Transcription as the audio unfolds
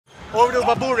Over to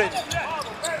Baburin.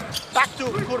 Back to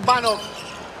Kurbanov.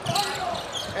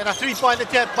 And a three-point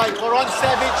attempt by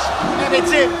Vorontsevich. And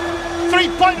it's in.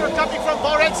 Three-pointer coming from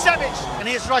Vorontsevich. And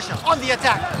here's Russia on the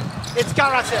attack. It's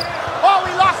Karasev. Oh,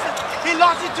 he lost it. He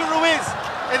lost it to Ruiz.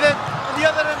 And then on the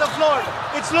other end of the floor,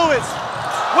 it's Lewis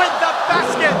with the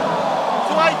basket.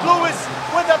 Dwight Lewis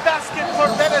with the basket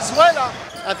for Venezuela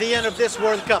at the end of this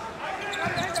World Cup.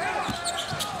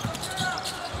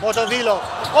 Motovilov.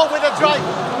 Oh, with a drive.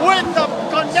 With the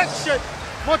connection.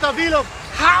 Motovilov.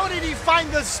 How did he find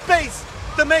the space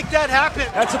to make that happen?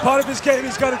 That's a part of his game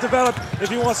he's got to develop if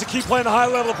he wants to keep playing a high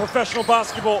level of professional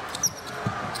basketball.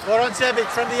 Vorontsevich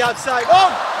from the outside.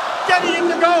 Oh, getting him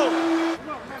to go.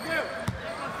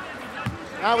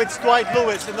 Now it's Dwight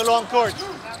Lewis in the long court.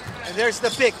 And there's the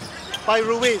pick by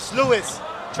Ruiz. Lewis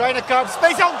trying to carve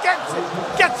space. Oh,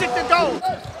 gets it to go.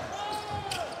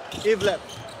 Ivlev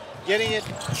getting it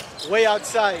way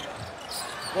outside.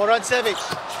 Vorontsevich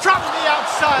from the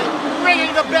outside,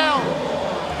 ringing the bell.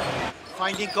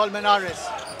 Finding Colmenares.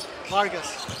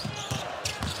 Vargas.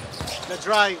 The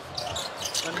drive.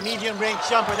 The medium range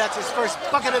jumper. That's his first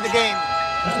bucket of the game.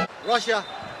 Russia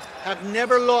have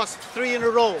never lost 3 in a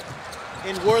row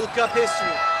in World Cup history.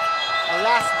 A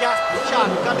last gasp shot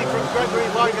coming from Gregory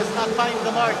Vargas, not finding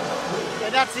the mark.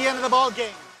 And that's the end of the ball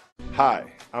game.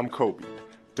 Hi, I'm Kobe.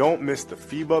 Don't miss the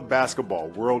FIBA Basketball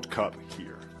World Cup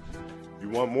here. You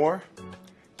want more?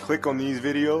 Click on these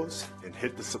videos and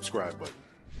hit the subscribe button.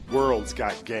 World's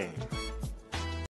got game.